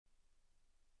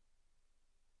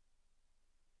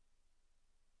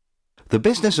The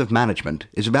business of management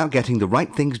is about getting the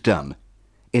right things done,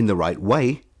 in the right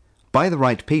way, by the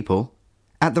right people,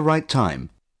 at the right time.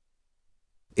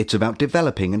 It's about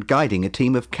developing and guiding a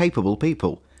team of capable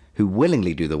people who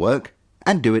willingly do the work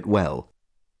and do it well.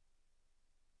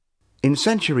 In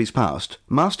centuries past,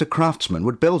 master craftsmen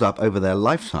would build up over their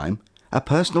lifetime a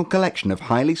personal collection of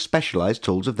highly specialized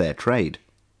tools of their trade.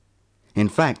 In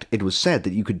fact, it was said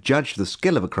that you could judge the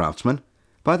skill of a craftsman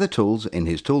by the tools in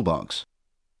his toolbox.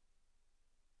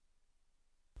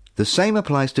 The same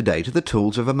applies today to the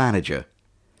tools of a manager.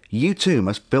 You too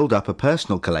must build up a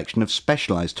personal collection of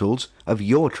specialized tools of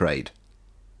your trade.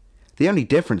 The only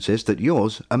difference is that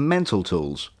yours are mental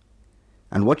tools.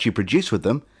 And what you produce with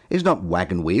them is not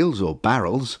wagon wheels or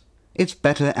barrels, it's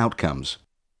better outcomes.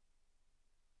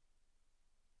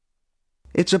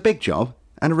 It's a big job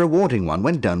and a rewarding one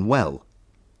when done well.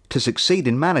 To succeed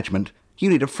in management, you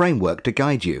need a framework to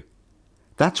guide you.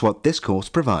 That's what this course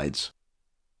provides.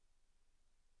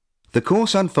 The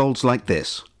course unfolds like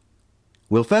this.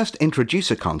 We'll first introduce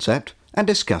a concept and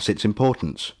discuss its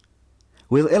importance.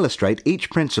 We'll illustrate each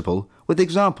principle with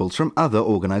examples from other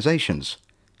organizations.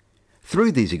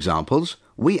 Through these examples,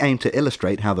 we aim to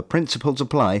illustrate how the principles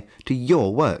apply to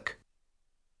your work.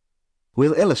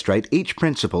 We'll illustrate each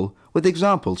principle with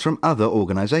examples from other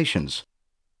organizations.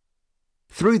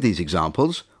 Through these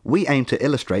examples, we aim to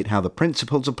illustrate how the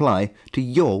principles apply to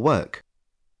your work.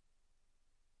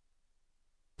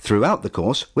 Throughout the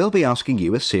course, we'll be asking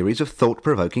you a series of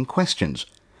thought-provoking questions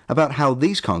about how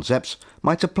these concepts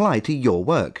might apply to your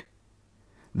work.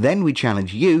 Then we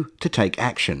challenge you to take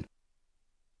action.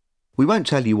 We won't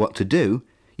tell you what to do,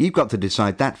 you've got to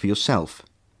decide that for yourself.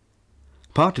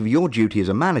 Part of your duty as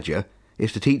a manager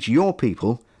is to teach your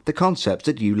people the concepts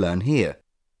that you learn here.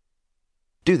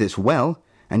 Do this well,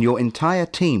 and your entire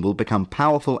team will become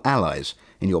powerful allies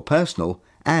in your personal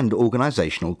and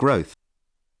organizational growth.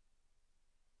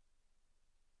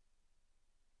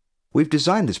 We've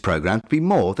designed this program to be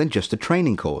more than just a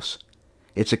training course.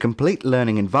 It's a complete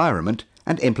learning environment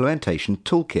and implementation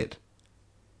toolkit.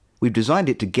 We've designed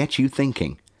it to get you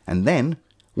thinking, and then,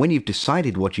 when you've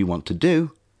decided what you want to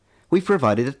do, we've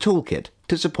provided a toolkit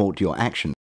to support your action.